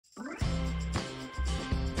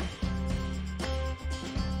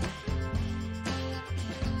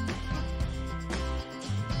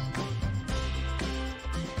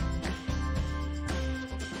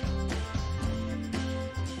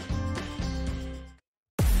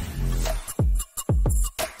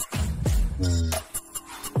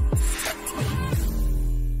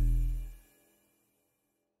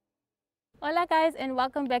Hola guys, and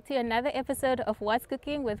welcome back to another episode of What's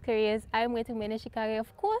Cooking with Careers. I'm Wetumene Shikari.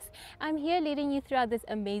 Of course, I'm here leading you throughout this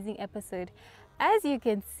amazing episode. As you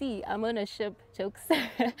can see, I'm on a ship, jokes.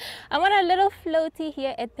 I'm on a little floaty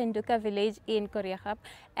here at Penduka village in Koreagap,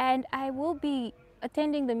 and I will be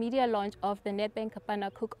attending the media launch of the NedBank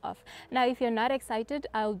Kapana Cook-Off. Now, if you're not excited,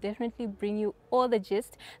 I'll definitely bring you all the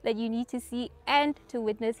gist that you need to see and to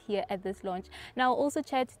witness here at this launch. Now, I'll also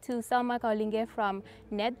chat to Salma Kaulinge from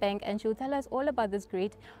NedBank, and she'll tell us all about this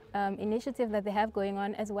great initiative that they have going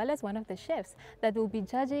on, as well as one of the chefs that will be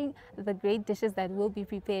judging the great dishes that will be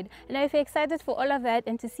prepared. Now, if you're excited for all of that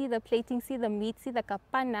and to see the plating, see the meat, see the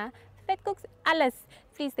kapana, fat cooks, alles,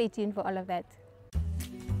 please stay tuned for all of that.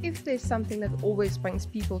 If there's something that always brings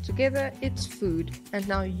people together, it's food, and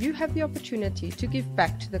now you have the opportunity to give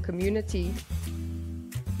back to the community.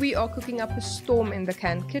 We are cooking up a storm in the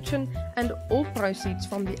Can Kitchen, and all proceeds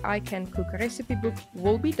from the I Can Cook recipe book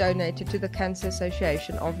will be donated to the Cancer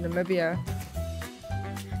Association of Namibia.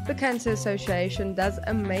 The Cancer Association does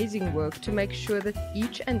amazing work to make sure that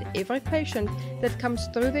each and every patient that comes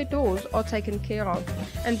through their doors are taken care of.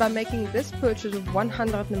 And by making this purchase of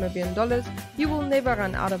 $100 Namibian, you will never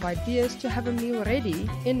run out of ideas to have a meal ready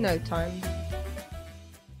in no time.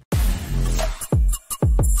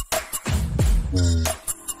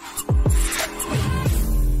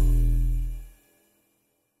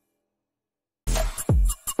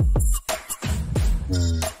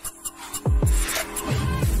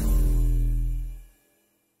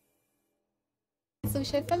 So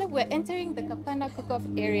Chef Philip, we're entering the Kapana Cook-Off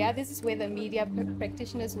area. This is where the media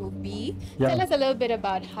practitioners will be. Yeah. Tell us a little bit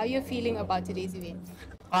about how you're feeling about today's event.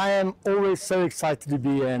 I am always so excited to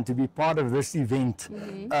be here and to be part of this event.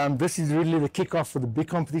 This is really the kickoff for the big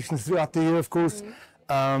competitions throughout the year, of course.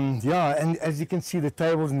 Yeah, and as you can see, the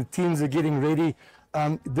tables and the teams are getting ready.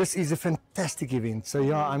 This is a fantastic event. So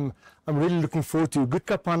yeah, I'm really looking forward to good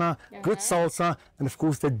kapana, good salsa, and of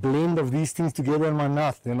course that blend of these things together in my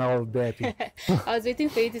mouth, then I'll be happy. I was waiting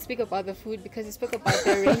for you to speak about the food because you spoke about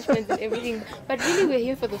the arrangements and everything, but really we're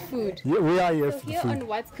here for the food. Yeah, we are here So for the here food. on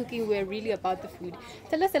What's Cooking, we're really about the food.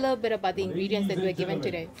 Tell us a little bit about the ingredients that we're given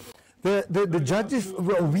today. The judges,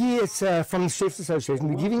 well, we as from the Chefs Association,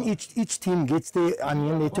 we're giving each team gets their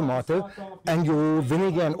onion, their tomato, and your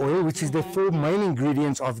vinegar and oil, which is the four main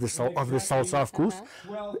ingredients of the salsa, of course.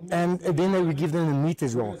 And then we give them the meat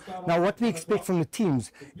as well. Now, what we expect from the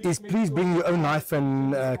teams is please bring your own knife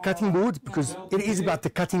and cutting board, because it is about the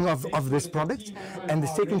cutting of this product. And the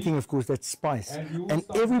second thing, of course, that's spice. And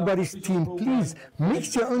everybody's team, please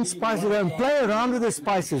mix your own spices and play around with the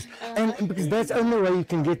spices, and because that's the only way you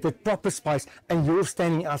can get the proper spice, and you're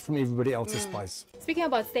standing out from everybody else's spice. Speaking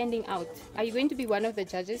about standing out, are you going to be one of the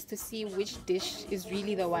judges to see which dish is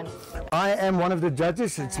really the one? I am one of the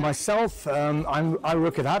judges. It's myself. I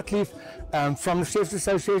work at Hartleaf from the Chefs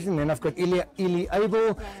Association. Then I've got Ili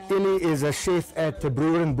Abel. Ili is a chef at the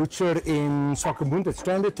Brewer and Butcher in Swakopmund at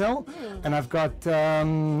Strandhotel. And I've got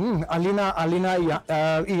Alina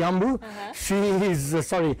Iyambu.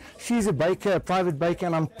 She's a baker, a private baker,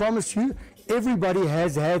 and I promise you, everybody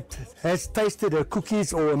has tasted her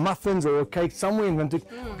cookies or muffins or a cake somewhere in Windhoek,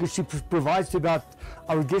 because she provides to about,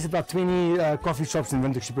 I would guess, about 20 coffee shops in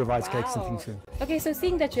Windhoek. She provides cakes and things. Okay, so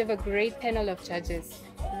seeing that you have a great panel of judges,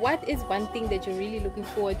 what is one thing that you're really looking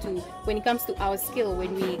forward to when it comes to our skill,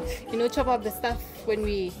 when we, chop up the stuff, when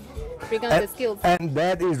we bring out the skills? And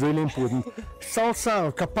that is really important. Salsa,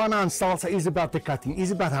 or kapana and salsa, is about the cutting,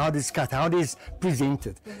 is about how it is cut, how it is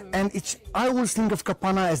presented. And I always think of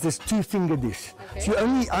kapana as this two-finger dish. Okay. So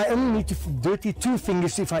I only need to dirty 2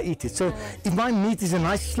 fingers if I eat it. So if my meat is a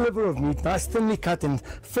nice sliver of meat, nice thinly cut and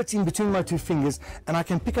fits in between my 2 fingers, and I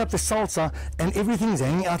can pick up the salsa and everything's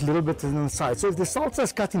hanging out a little bit on the side. So if the salsa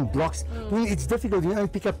is cut in blocks, then it's difficult. You only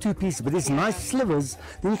pick up 2 pieces, but it's nice slivers,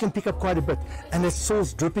 then you can pick up quite a bit. And the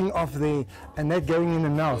sauce dripping off there and that going in the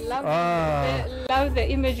mouth. Love the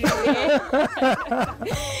imagery there.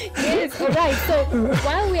 Yes, all right. So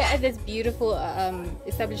while we're at this beautiful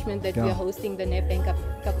establishment that we're hosting, the NedBank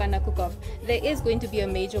Kapana Cook-Off, there is going to be a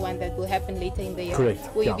major one that will happen later in the year.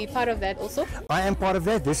 Correct. Will you be part of that also? I am part of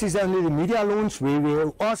that. This is only the media launch where we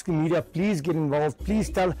will ask the media, please get involved, please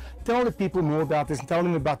tell the people more about this and tell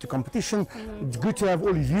them about the competition. It's good to have all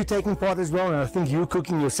of you taking part as well, and I think you're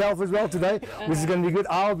cooking yourself as well today, which is going to be good.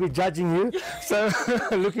 I'll be judging you, so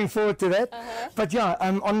looking forward to that. But yeah,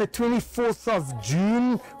 on the 24th of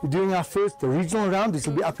June, we're doing our first regional round. This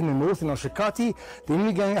will be up in the north in Oshakati. Then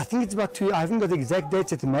we're going, I think it's about I haven't got the exact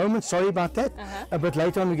dates at the moment, sorry about that. But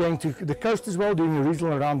later on we're going to the coast as well, doing a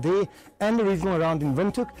regional round there and a regional round in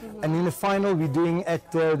Windhoek. And in the final we're doing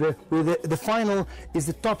at the final is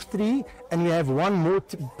the top 3, and we have one more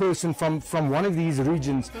person from one of these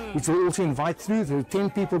regions, which will also invite through. So 10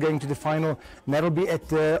 people going to the final, and that'll be at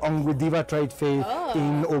the Diva Trade Fair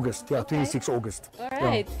in August, 26 August. All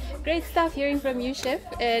right, great stuff hearing from you, Chef,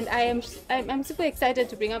 and I'm super excited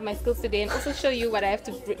to bring up my skills today and also show you what I have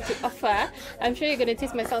to offer. I'm sure you're going to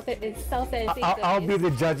taste my salsa and think I'll be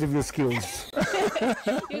the judge of your skills.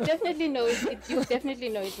 You definitely know it. You definitely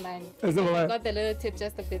know it's mine. I got the little tip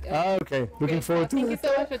just a bit early. Okay, looking forward to it. Thank you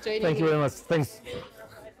so much for joining me. Thank you very much. Thanks.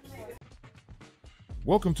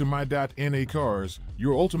 Welcome to My.NA Cars,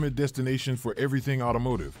 your ultimate destination for everything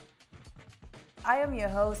automotive. I am your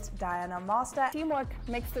host, Diana Master. Teamwork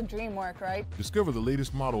makes the dream work, right? Discover the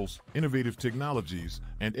latest models, innovative technologies,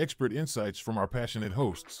 and expert insights from our passionate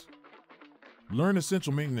hosts. Learn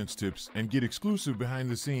essential maintenance tips and get exclusive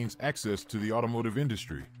behind-the-scenes access to the automotive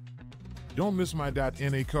industry. Don't miss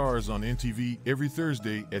My.NA Cars on NTV every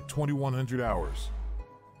Thursday at 2100 hours.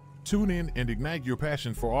 Tune in and ignite your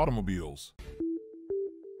passion for automobiles.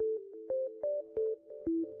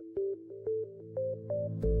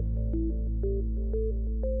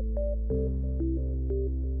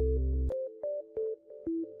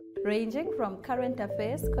 Ranging from current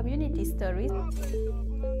affairs, community stories, local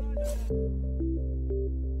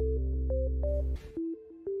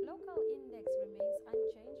index remains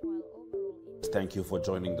unchanged while overall Thank you for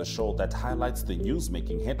joining the show that highlights the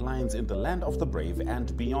news-making headlines in the land of the brave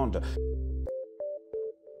and beyond.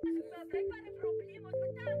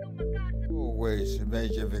 Always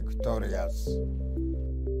major victorious.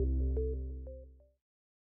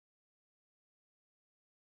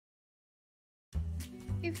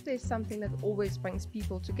 If there's something that always brings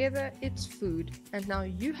people together, it's food, and now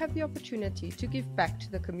you have the opportunity to give back to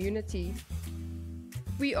the community.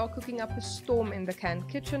 We are cooking up a storm in the Can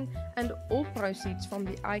kitchen, and all proceeds from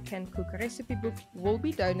the I Can Cook recipe book will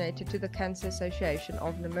be donated to the Cancer Association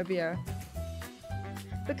of Namibia.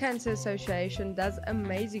 The Cancer Association does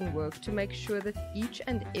amazing work to make sure that each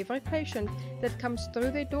and every patient that comes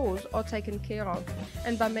through their doors are taken care of.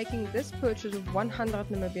 And by making this purchase of 100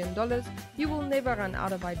 Namibian dollars, you will never run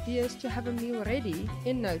out of ideas to have a meal ready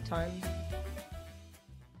in no time.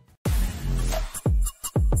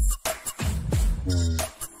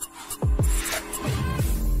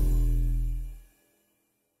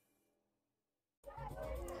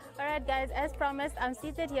 Alright guys, as promised, I'm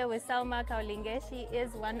seated here with Selma Kaulinge. She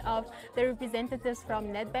is one of the representatives from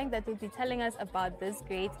NedBank that will be telling us about this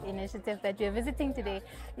great initiative that we're visiting today.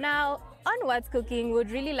 Now, on What's Cooking, we'd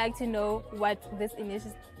really like to know what this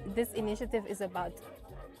initiative is about.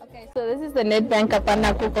 Okay, so this is the NedBank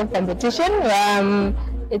Kapana Cook-Off competition.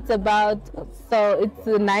 It's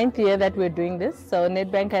the 9th year that we're doing this. So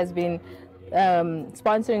NedBank has been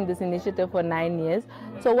sponsoring this initiative for 9 years.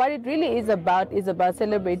 So what it really is about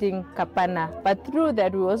celebrating Kapana, but through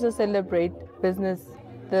that we also celebrate business,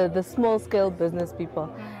 the small-scale business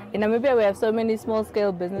people. In Namibia we have so many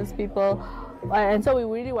small-scale business people, and so we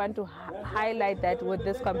really want to highlight that with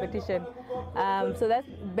this competition. So that's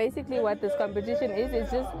basically what this competition is.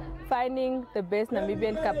 It's just finding the best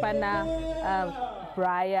Namibian Kapana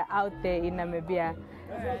briar out there in Namibia.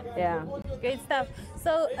 Yeah. Great stuff.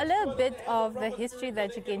 So a little bit of the history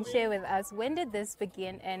that you can share with us. When did this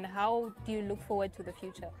begin and how do you look forward to the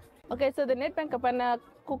future? Okay, so the NedBank Kapana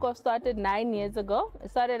Cook-Off started 9 years ago.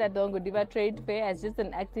 It started at the Diva Trade Fair as just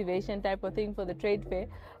an activation type of thing for the trade fair.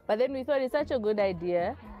 But then we thought it's such a good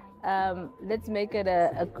idea. Let's make it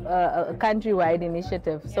a countrywide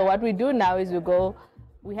initiative. So what we do now is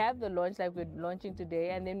we have the launch like we're launching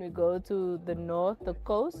today, and then we go to the north, the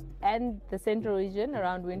coast, and the central region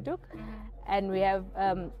around Windhoek, and we have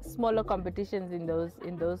smaller competitions in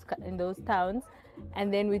those towns,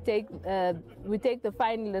 and then we take the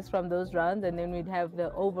finalists from those rounds, and then we'd have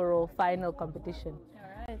the overall final competition.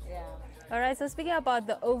 All right. Yeah. All right. So speaking about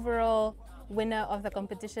the overall winner of the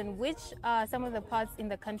competition, which are some of the parts in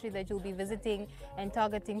the country that you'll be visiting and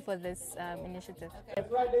targeting for this initiative?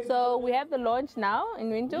 So we have the launch now in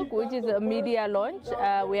Windhoek, which is a media launch.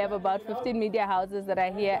 We have about 15 media houses that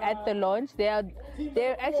are here at the launch. They're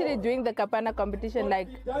actually doing the Kapana competition like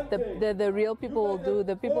the real people will do,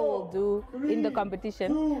 the people will do in the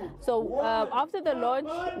competition. So after the launch,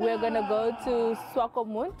 we're going to go to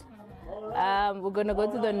Swakopmund. We're going to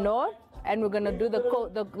go to the north, and we're going to do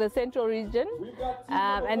the central region,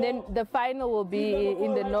 and then the final will be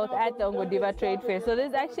in the north at the Diva Trade Fair. So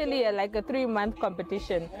there's actually like a 3-month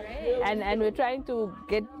competition, and we're trying to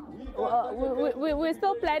get we're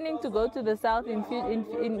still planning to go to the south in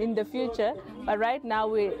the future, but right now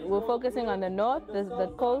we're focusing on the north,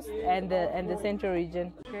 the coast, and the central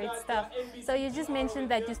region. Great stuff. So you just mentioned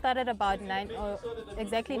that you started about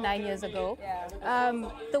exactly 9 years ago.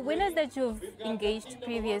 The winners that you've engaged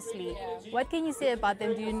previously, what can you say about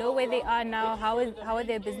them? Do you know where they are now? How are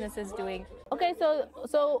their businesses doing? Okay, so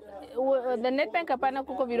the NedBank Kapana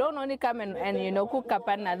Cook-Off, you don't only come and cook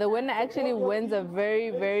kapana. The winner actually wins a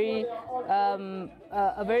very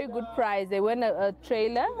good prize. They win a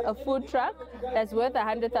trailer, a food truck that's worth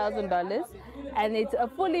 $100,000, and it's a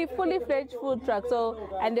fully fledged food truck. So,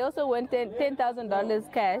 and they also win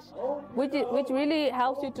 $10,000 cash, which really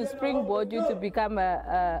helps you to springboard you to become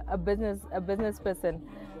a business person.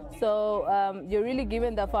 So you're really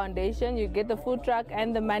given the foundation, you get the food truck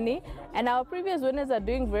and the money. And our previous winners are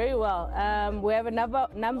doing very well. We have a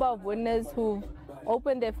number of winners who've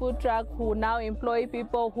opened their food truck, who now employ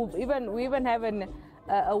people. We even have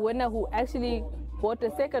a winner who actually bought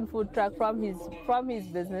a second food truck from his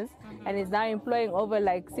business and is now employing over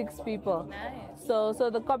like 6 people. Nice. So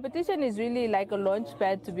the competition is really like a launch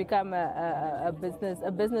pad to become a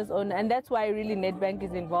business owner, and that's why really NedBank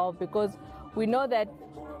is involved, because we know that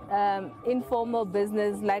informal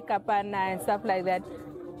business like Kapana and stuff like that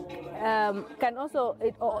can also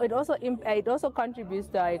contributes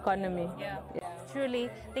to our economy. Yeah. Truly,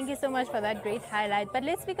 thank you so much for that great highlight. But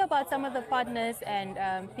let's speak about some of the partners and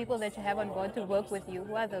people that you have on board to work with you.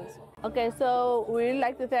 Who are those? Okay, so we really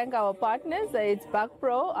like to thank our partners. It's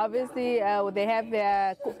BakPro. Obviously, they have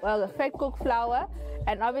their Fed Cook flour,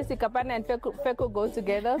 and obviously Kapana and Fed Cook go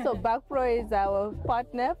together. So BakPro is our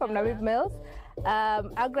partner from Namib Mills.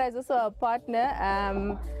 Agra is also a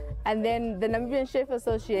partner. And then the Namibian Chef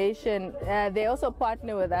Association, they also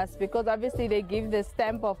partner with us because obviously they give the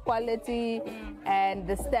stamp of quality and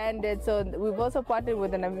the standard. So we've also partnered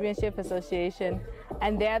with the Namibian Chef Association,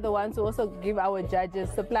 and they are the ones who also give our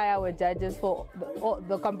judges, supply our judges for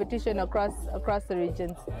the competition across the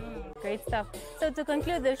regions. Great stuff. So to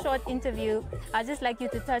conclude this short interview, I'd just like you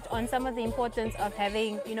to touch on some of the importance of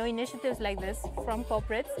having, initiatives like this from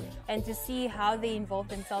corporates and to see how they involve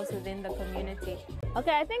themselves within the community.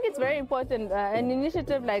 Okay, I think it's very important. An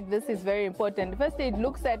initiative like this is very important. Firstly, it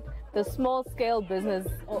looks at the small-scale business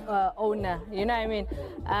owner. You know what I mean?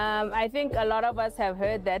 I think a lot of us have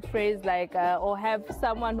heard that phrase, like, or have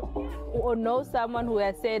someone or know someone who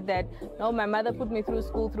has said that, no, my mother put me through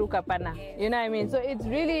school through Kapana. You know what I mean? So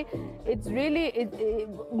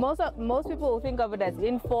most people will think of it as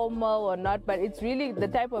informal or not, but it's really the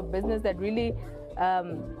type of business that really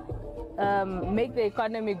make the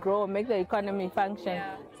economy grow, make the economy function.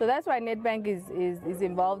 Yeah. So that's why NedBank is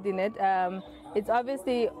involved in it. It's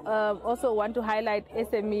obviously also want to highlight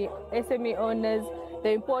SME owners,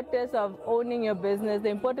 the importance of owning your business, the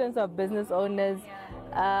importance of business owners.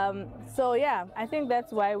 So yeah, I think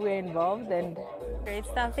that's why we're involved. And great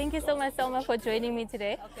stuff. Thank you so much, Selma, for joining me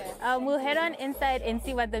today. Okay. We'll head on inside and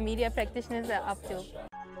see what the media practitioners are up to.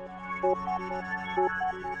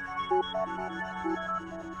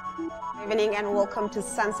 Good evening and welcome to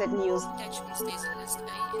Sunset News. Actually stays in his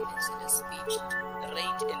speech, the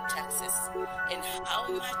rate in taxes and how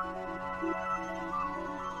much.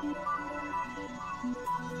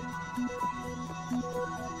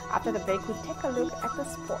 After the break, we take a look at the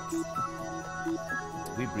sports.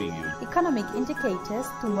 We bring you Economic indicators,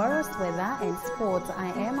 tomorrow's weather and sports. I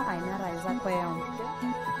am Raina Raiza Koyom.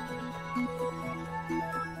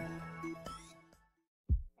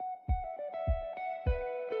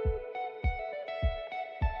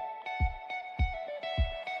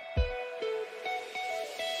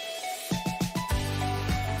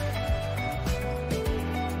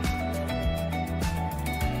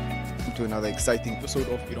 To another exciting episode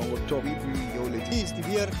of Pirongo Chobi. Jou is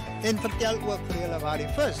weer en vertel ook vir julle waar die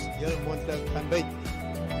vis heel moontlik kan byt.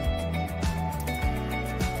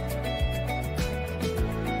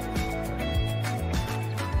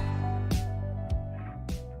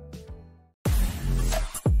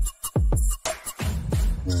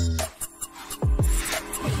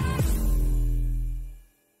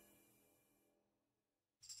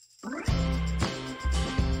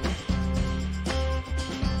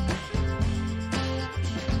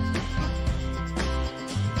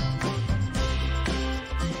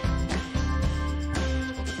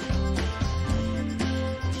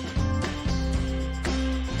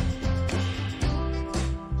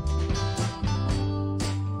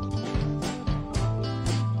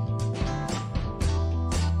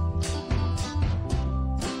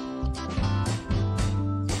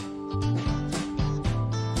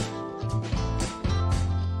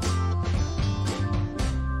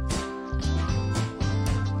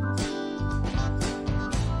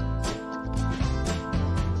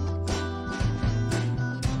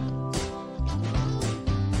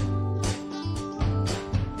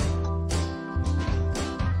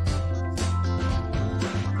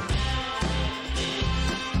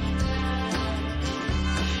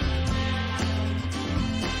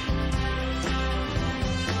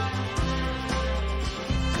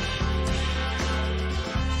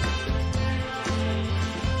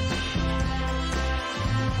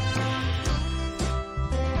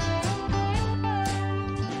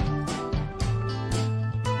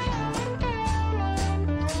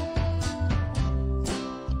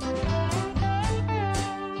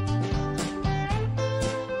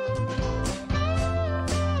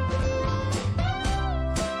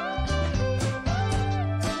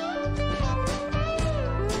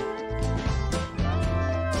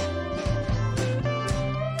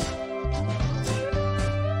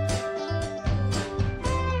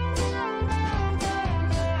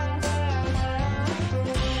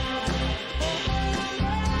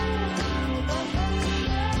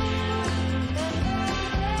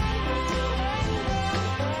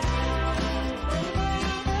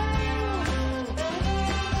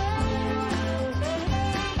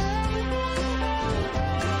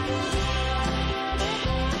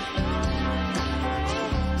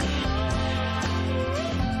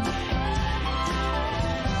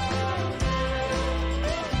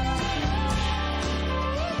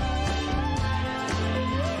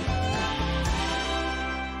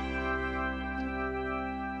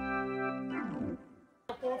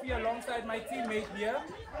 coffee alongside my teammate here,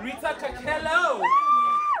 Rita Kakelo.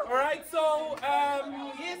 Alright, so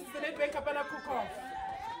yes, it's the NedBank Kapana Cook-Off.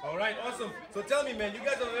 Alright, awesome. So tell me, man, you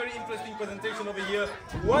guys have a very interesting presentation over here.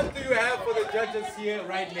 What do you have for the judges here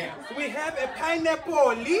right now? We have a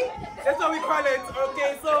pineapple, that's what we call it.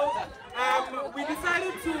 Okay, so we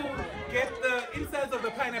decided to get the insides of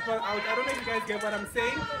the pineapple out. I don't know if you guys get what I'm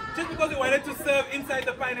saying. Just because we wanted to serve inside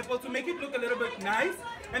the pineapple to make it look a little bit nice.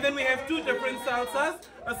 And then we have two different salsas.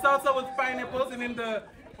 A salsa with pineapples and then the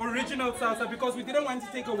original salsa, because we didn't want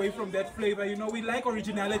to take away from that flavor. You know, we like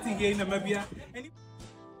originality here in Namibia.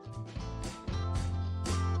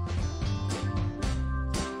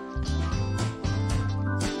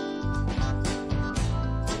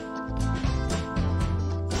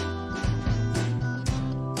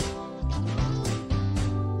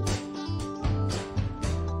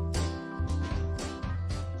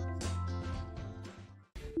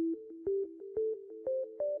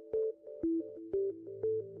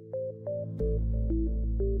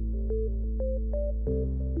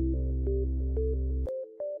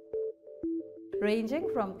 Ranging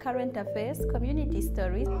from current affairs, community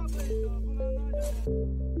stories,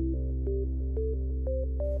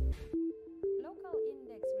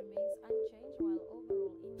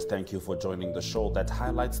 Thank you for joining the show that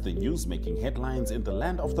highlights the news-making headlines in the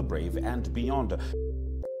land of the brave and beyond.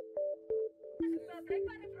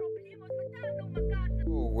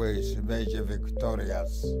 Always major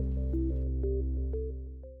victorious.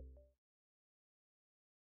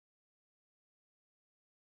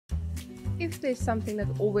 If there's something that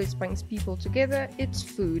always brings people together, it's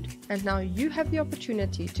food, and now you have the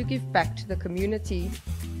opportunity to give back to the community.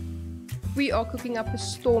 We are cooking up a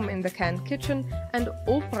storm in the Can kitchen, and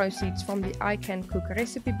all proceeds from the I Can Cook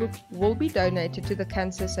recipe book will be donated to the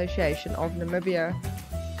Cancer Association of Namibia.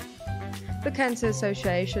 The Cancer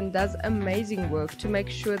Association does amazing work to make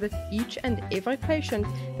sure that each and every patient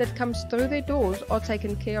that comes through their doors are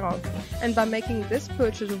taken care of. And by making this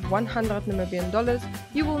purchase of 100 Namibian dollars,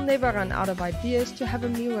 you will never run out of ideas to have a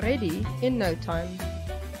meal ready in no time.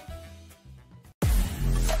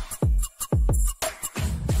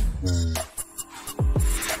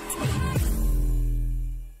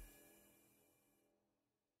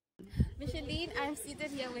 Micheline, I'm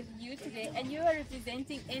seated here with you today, and you are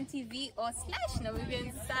representing NTV or /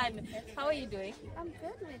 Namibian Sun. How are you doing? I'm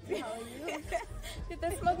good, Mitzi. How are you? Did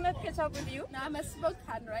the smoke not catch up with you? No, I'm a smoke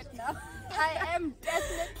hand right now. I am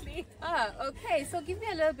definitely. Okay. So give me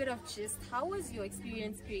a little bit of gist. How was your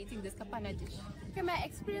experience creating this kapana dish? Okay, my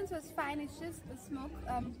experience was fine. It's just the smoke.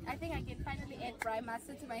 I think I can finally add dry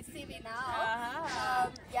mustard to my CV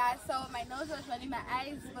now. Yeah, so my nose was running, my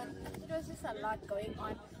eyes, but it was just a lot going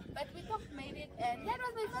on. But we both made it, and that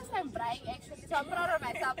was my first time frying actually, so I'm proud of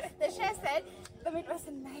myself. The chef said the meat was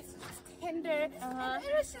nice, it was tender, and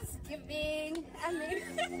it was just giving. I mean,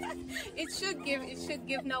 it should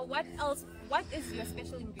give. Now, what else? What is your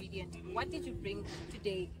special ingredient? What did you bring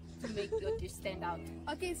today to make your dish stand out?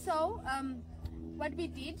 Okay, so what we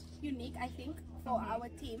did unique, I think, for our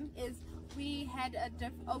team is we had a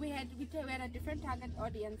different target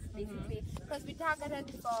audience basically, because we targeted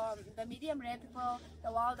for the medium rare people, the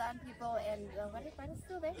well done people, and what is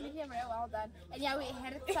still there? Medium rare, well done, and yeah, we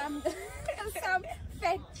had some some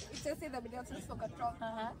fat. It's just in the middle, just for control.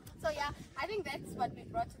 So yeah, I think that's what we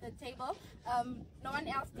brought to the table. No one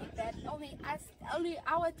else did that. Only us. Only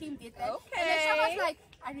our team did that. Okay. And the chef was like,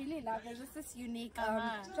 I really love this. This is unique.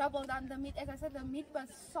 Troubled on the meat. As I said, the meat was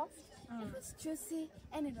soft. It was juicy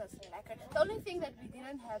and it was lekker. The only thing that we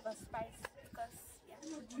didn't have was spice, because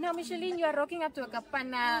now, Micheline, you are rocking up to a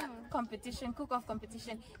kapana competition, cook-off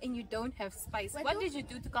competition, and you don't have spice. What did you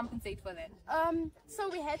do to compensate for that? So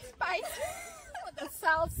we had spice with the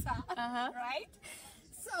salsa, right?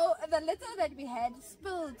 So the little that we had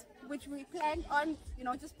spilled, which we planned on,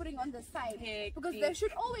 just putting on the side, because there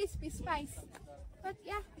should always be spice. But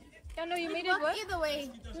yeah. Yeah, no, you made it work. Either way,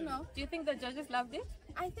 Do you think the judges loved it?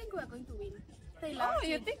 I think we're going to win. They loved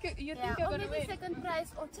you it. think you're going to win? Second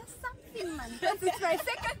prize or just something, man. Because it's my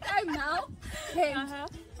second time now. And I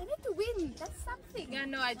need to win. That's something. Yeah,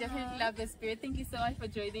 no, I definitely love the spirit. Thank you so much for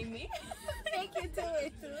joining me. Thank you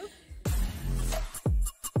too.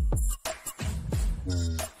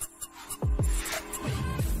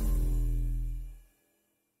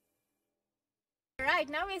 Right,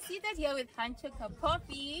 now we're seated here with Hancho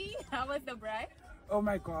Kapopi. How was the bride? Oh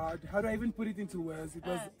my God, how do I even put it into words? It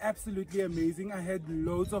was absolutely amazing. I had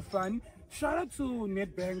loads of fun. Shout out to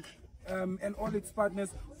NedBank and all its partners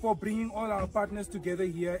for bringing all our partners together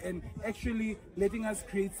here and actually letting us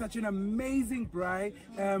create such an amazing braai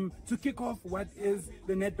to kick off what is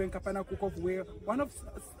the NedBank Kapana Cook-Off, where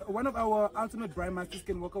one of our ultimate braai masters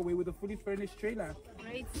can walk away with a fully furnished trailer.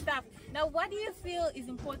 Great stuff. Now, what do you feel is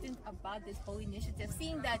important about this whole initiative,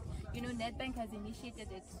 seeing that, you know, NedBank has initiated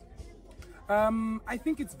it? I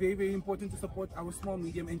think it's very, very important to support our small,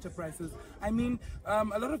 medium enterprises. I mean,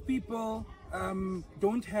 a lot of people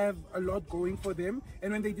don't have a lot going for them,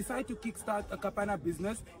 and when they decide to kickstart a Kapana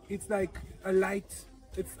business, it's like a light.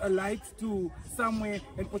 It's a light to somewhere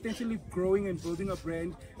and potentially growing and building a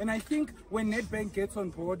brand. And I think when NedBank gets on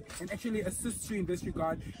board and actually assists you in this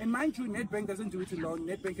regard, and mind you, NedBank doesn't do it alone.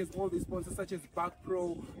 NedBank has all these sponsors such as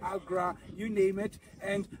Bakpro, Agra, you name it.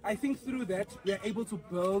 And I think through that, we are able to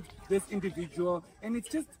build this individual. And it's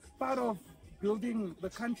just part of building the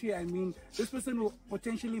country. I mean, this person will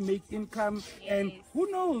potentially make income, and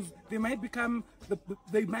who knows, they might become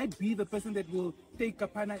they might be the person that will take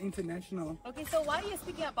Kapana international. Okay, so while you're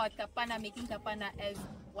speaking about Kapana, making Kapana as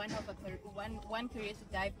one career to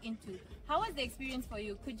dive into, how was the experience for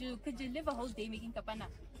you? Could you live a whole day making Kapana?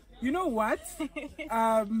 You know what?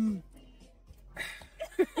 I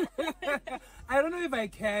don't know if I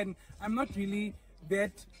can. I'm not really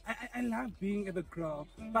that. I love being at the grill,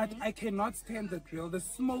 but I cannot stand the grill, the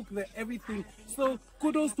smoke, the everything. So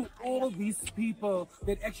kudos to all these people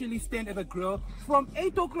that actually stand at the grill from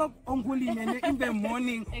 8 o'clock in the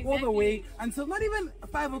morning all the way until not even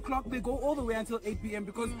 5 o'clock. They go all the way until 8 p.m.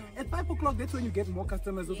 because at 5 o'clock that's when you get more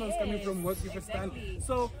customers. Those ones coming from work,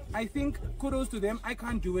 So I think kudos to them. I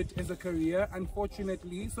can't do it as a career,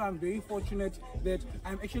 unfortunately. So I'm very fortunate that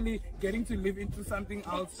I'm actually getting to live into something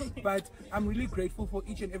else. But I'm really grateful for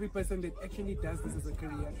each and every person that actually does this as a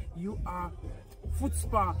career. You are foot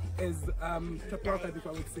spa, as Tapalka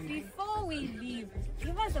would say. Before we leave,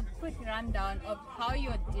 give us a quick rundown of how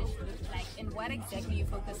your dish looks like and what exactly you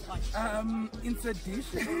focus on. It's a dish.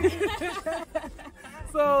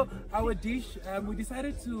 So our dish, we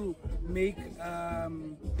decided to make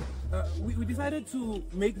we decided to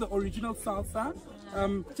make the original salsa,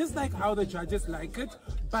 just like how the judges like it,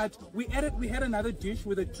 but we had another dish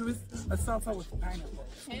with a twist, a salsa with pineapple,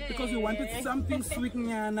 because we wanted something sweet,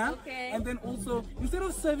 and then also instead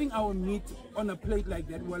of serving our meat on a plate like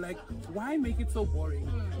that, we're like, why make it so boring?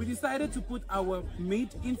 We decided to put our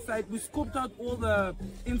meat inside. We scooped out all the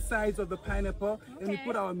insides of the pineapple, and we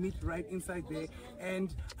put our meat right inside there,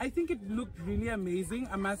 and I think it looked really amazing.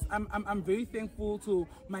 I'm very thankful to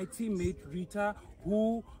my teammate Rita,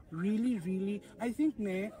 who really, I think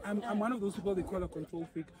I'm one of those people they call a control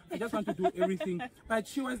freak. I just want to do everything, but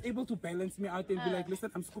she was able to balance me out and be like,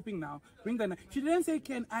 listen, I'm scooping now, bring the knife. She didn't say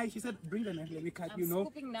can I, she said bring the knife, let me cut, you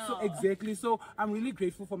know. So exactly, so I'm really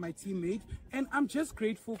grateful for my teammate, and I'm just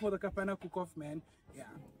grateful for the Kapana Cook-Off, man. Yeah.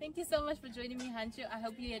 Thank you so much for joining me, Hancho. I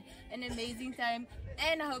hope you had an amazing time,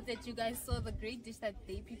 and I hope that you guys saw the great dish that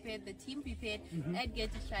they prepared, the team prepared, and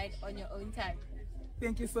get to try it on your own time.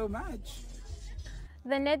 Thank you so much.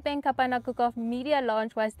 The NedBank Kapana Cook-Off media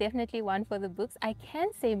launch was definitely one for the books. I can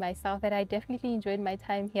say myself that I definitely enjoyed my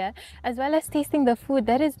time here, as well as tasting the food.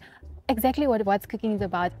 That is exactly what What's Cooking is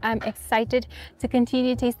about. I'm excited to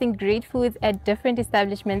continue tasting great foods at different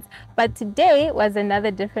establishments, but today was another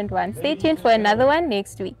different one. Stay tuned for another one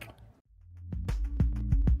next week.